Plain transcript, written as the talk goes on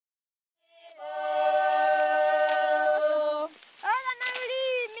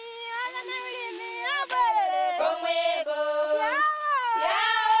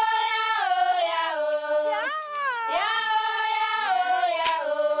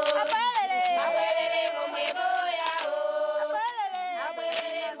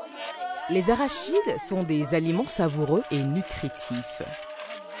Les arachides sont des aliments savoureux et nutritifs.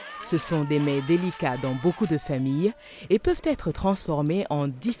 Ce sont des mets délicats dans beaucoup de familles et peuvent être transformés en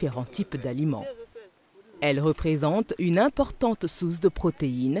différents types d'aliments. Elles représentent une importante source de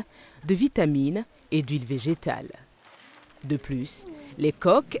protéines, de vitamines et d'huile végétale. De plus, les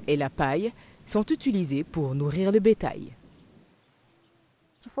coques et la paille sont utilisées pour nourrir le bétail.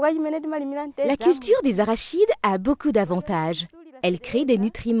 La culture des arachides a beaucoup d'avantages. Elles créent des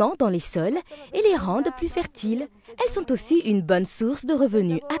nutriments dans les sols et les rendent plus fertiles. Elles sont aussi une bonne source de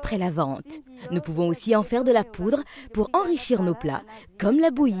revenus après la vente. Nous pouvons aussi en faire de la poudre pour enrichir nos plats, comme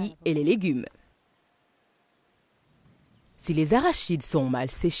la bouillie et les légumes. Si les arachides sont mal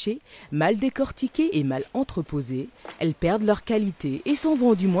séchés, mal décortiqués et mal entreposés, elles perdent leur qualité et sont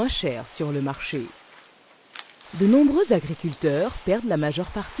vendues moins cher sur le marché. De nombreux agriculteurs perdent la majeure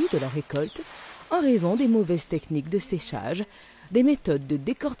partie de leur récolte en raison des mauvaises techniques de séchage, des méthodes de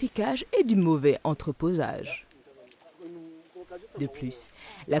décortiquage et du mauvais entreposage. De plus,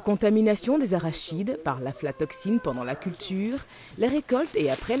 la contamination des arachides par l'aflatoxine pendant la culture, la récolte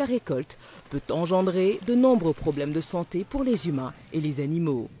et après la récolte peut engendrer de nombreux problèmes de santé pour les humains et les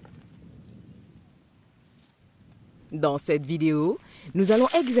animaux. Dans cette vidéo, nous allons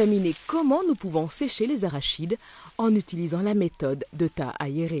examiner comment nous pouvons sécher les arachides en utilisant la méthode de tas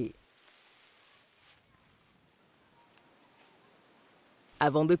aéré.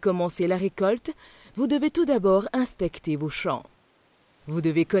 Avant de commencer la récolte, vous devez tout d'abord inspecter vos champs. Vous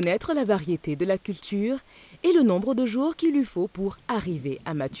devez connaître la variété de la culture et le nombre de jours qu'il lui faut pour arriver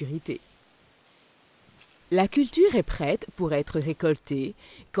à maturité. La culture est prête pour être récoltée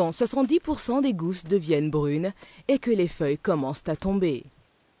quand 70% des gousses deviennent brunes et que les feuilles commencent à tomber.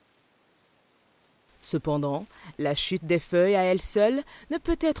 Cependant, la chute des feuilles à elle seule ne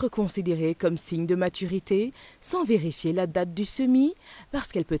peut être considérée comme signe de maturité sans vérifier la date du semis parce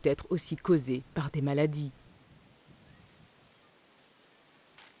qu'elle peut être aussi causée par des maladies.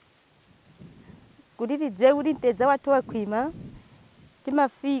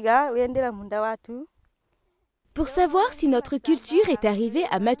 Pour savoir si notre culture est arrivée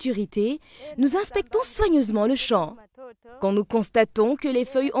à maturité, nous inspectons soigneusement le champ. Quand nous constatons que les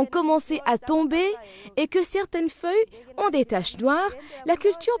feuilles ont commencé à tomber et que certaines feuilles ont des taches noires, la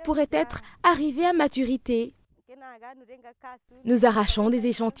culture pourrait être arrivée à maturité. Nous arrachons des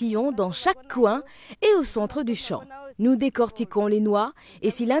échantillons dans chaque coin et au centre du champ. Nous décortiquons les noix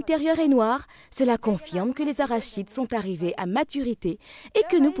et si l'intérieur est noir, cela confirme que les arachides sont arrivés à maturité et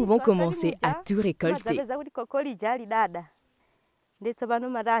que nous pouvons commencer à tout récolter.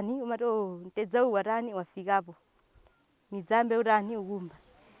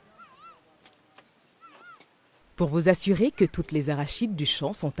 Pour vous assurer que toutes les arachides du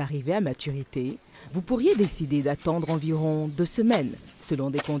champ sont arrivées à maturité, vous pourriez décider d'attendre environ 2 semaines, selon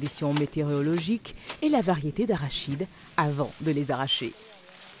des conditions météorologiques et la variété d'arachides, avant de les arracher.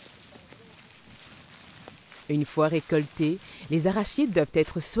 Une fois récoltés, les arachides doivent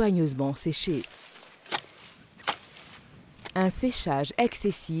être soigneusement séchés. Un séchage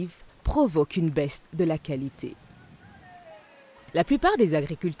excessif provoque une baisse de la qualité. La plupart des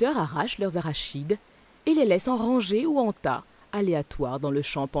agriculteurs arrachent leurs arachides et les laissent en rangée ou en tas aléatoires dans le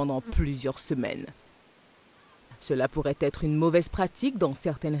champ pendant plusieurs semaines. Cela pourrait être une mauvaise pratique dans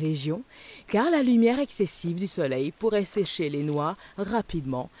certaines régions, car la lumière excessive du soleil pourrait sécher les noix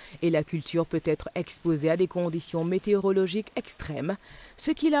rapidement et la culture peut être exposée à des conditions météorologiques extrêmes,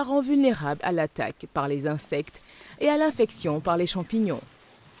 ce qui la rend vulnérable à l'attaque par les insectes et à l'infection par les champignons.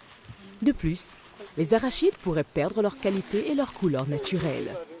 De plus, les arachides pourraient perdre leur qualité et leur couleur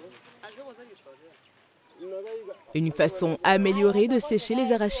naturelle. Une façon améliorée de sécher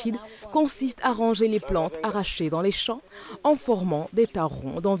les arachides consiste à ranger les plantes arrachées dans les champs en formant des tas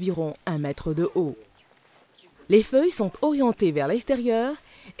ronds d'environ 1 mètre de haut. Les feuilles sont orientées vers l'extérieur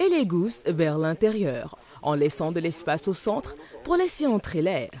et les gousses vers l'intérieur, en laissant de l'espace au centre pour laisser entrer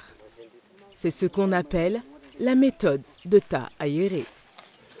l'air. C'est ce qu'on appelle la méthode de tas aéré.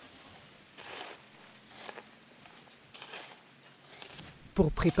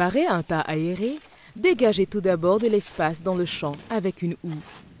 Pour préparer un tas aéré, dégagez tout d'abord de l'espace dans le champ avec une houe.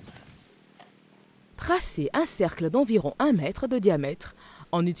 Tracez un cercle d'environ 1 mètre de diamètre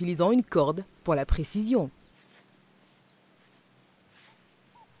en utilisant une corde pour la précision.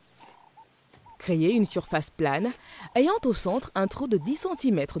 Créez une surface plane ayant au centre un trou de 10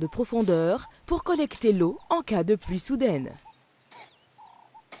 cm de profondeur pour collecter l'eau en cas de pluie soudaine.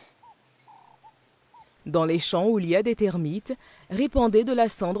 Dans les champs où il y a des termites, répandez de la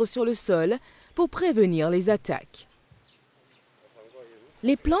cendre sur le sol pour prévenir les attaques.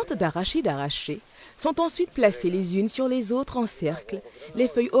 Les plantes d'arachide arrachées sont ensuite placées les unes sur les autres en cercle, les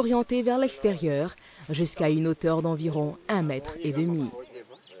feuilles orientées vers l'extérieur, jusqu'à une hauteur d'environ 1,5 mètre.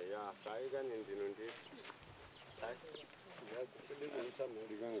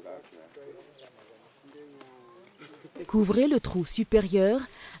 Couvrez le trou supérieur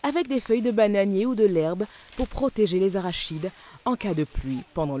avec des feuilles de bananier ou de l'herbe pour protéger les arachides en cas de pluie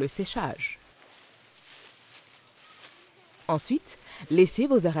pendant le séchage. Ensuite, laissez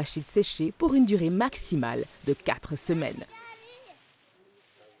vos arachides sécher pour une durée maximale de 4 semaines.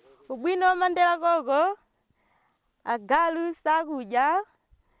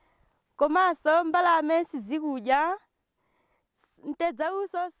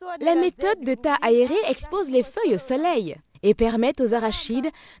 La méthode de tas aéré expose les feuilles au soleil et permet aux arachides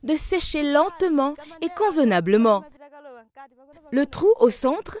de sécher lentement et convenablement. Le trou au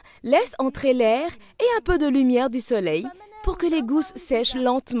centre laisse entrer l'air et un peu de lumière du soleil pour que les gousses sèchent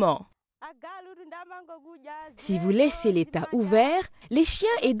lentement. Si vous laissez les tas ouverts, les chiens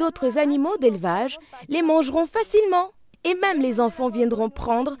et d'autres animaux d'élevage les mangeront facilement. Et même les enfants viendront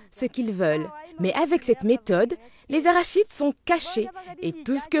prendre ce qu'ils veulent. Mais avec cette méthode, les arachides sont cachés et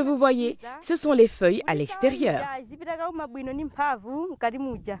tout ce que vous voyez, ce sont les feuilles à l'extérieur.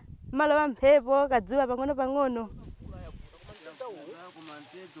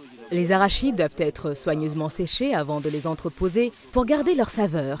 Les arachides doivent être soigneusement séchés avant de les entreposer pour garder leur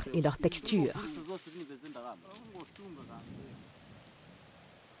saveur et leur texture.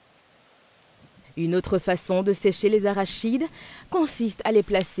 Une autre façon de sécher les arachides consiste à les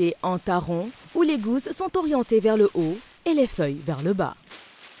placer en tas ronds où les gousses sont orientées vers le haut et les feuilles vers le bas.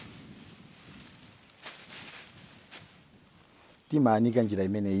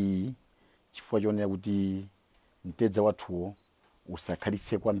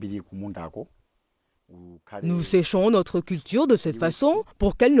 Nous séchons notre culture de cette façon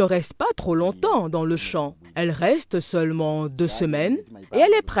pour qu'elle ne reste pas trop longtemps dans le champ. Elle reste seulement 2 semaines et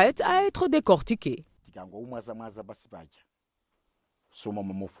elle est prête à être décortiquée.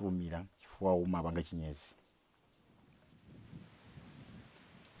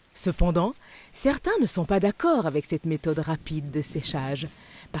 Cependant, certains ne sont pas d'accord avec cette méthode rapide de séchage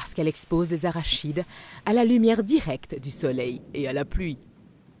parce qu'elle expose les arachides à la lumière directe du soleil et à la pluie.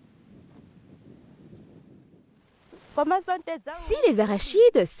 Si les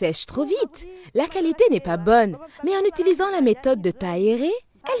arachides sèchent trop vite, la qualité n'est pas bonne. Mais en utilisant la méthode de tas aéré,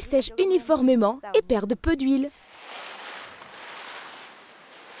 elles sèchent uniformément et perdent peu d'huile.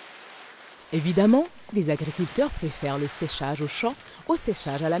 Évidemment, des agriculteurs préfèrent le séchage au champ au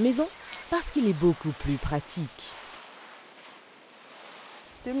séchage à la maison parce qu'il est beaucoup plus pratique.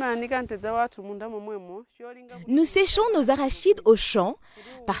 Nous séchons nos arachides au champ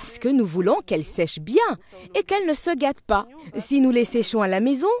parce que nous voulons qu'elles sèchent bien et qu'elles ne se gâtent pas. Si nous les séchons à la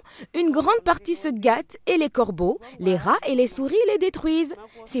maison, une grande partie se gâte et les corbeaux, les rats et les souris les détruisent.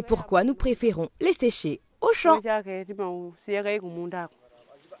 C'est pourquoi nous préférons les sécher au champ.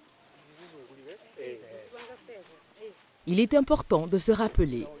 Il est important de se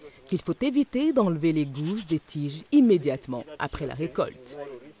rappeler qu'il faut éviter d'enlever les gousses des tiges immédiatement après la récolte.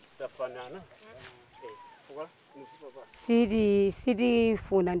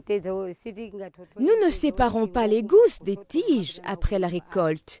 Nous ne séparons pas les gousses des tiges après la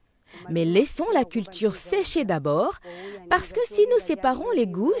récolte, mais laissons la culture sécher d'abord, parce que si nous séparons les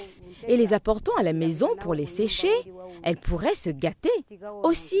gousses et les apportons à la maison pour les sécher, elles pourraient se gâter.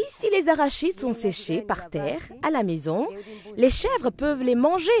 Aussi, si les arachides sont séchés par terre, à la maison, les chèvres peuvent les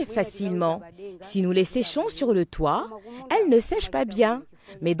manger facilement. Si nous les séchons sur le toit, elles ne sèchent pas bien,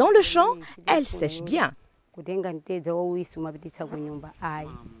 mais dans le champ, elles sèchent bien.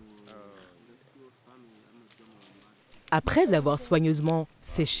 Après avoir soigneusement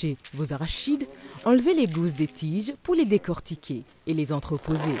séché vos arachides, enlevez les gousses des tiges pour les décortiquer et les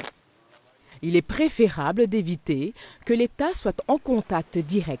entreposer. Il est préférable d'éviter que les tas soient en contact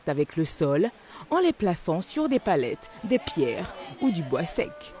direct avec le sol en les plaçant sur des palettes, des pierres ou du bois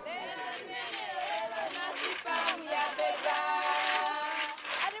sec.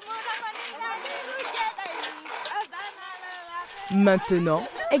 Maintenant,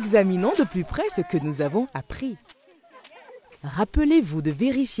 examinons de plus près ce que nous avons appris. Rappelez-vous de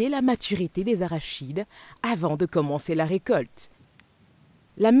vérifier la maturité des arachides avant de commencer la récolte.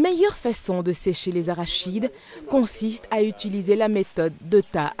 La meilleure façon de sécher les arachides consiste à utiliser la méthode de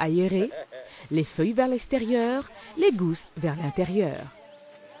tas aéré, les feuilles vers l'extérieur, les gousses vers l'intérieur.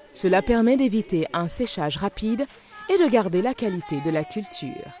 Cela permet d'éviter un séchage rapide et de garder la qualité de la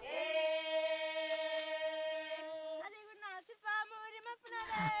culture.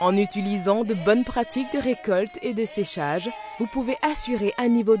 En utilisant de bonnes pratiques de récolte et de séchage, vous pouvez assurer un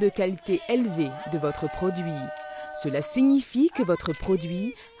niveau de qualité élevé de votre produit. Cela signifie que votre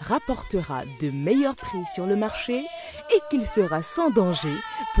produit rapportera de meilleurs prix sur le marché et qu'il sera sans danger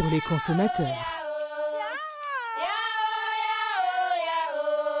pour les consommateurs.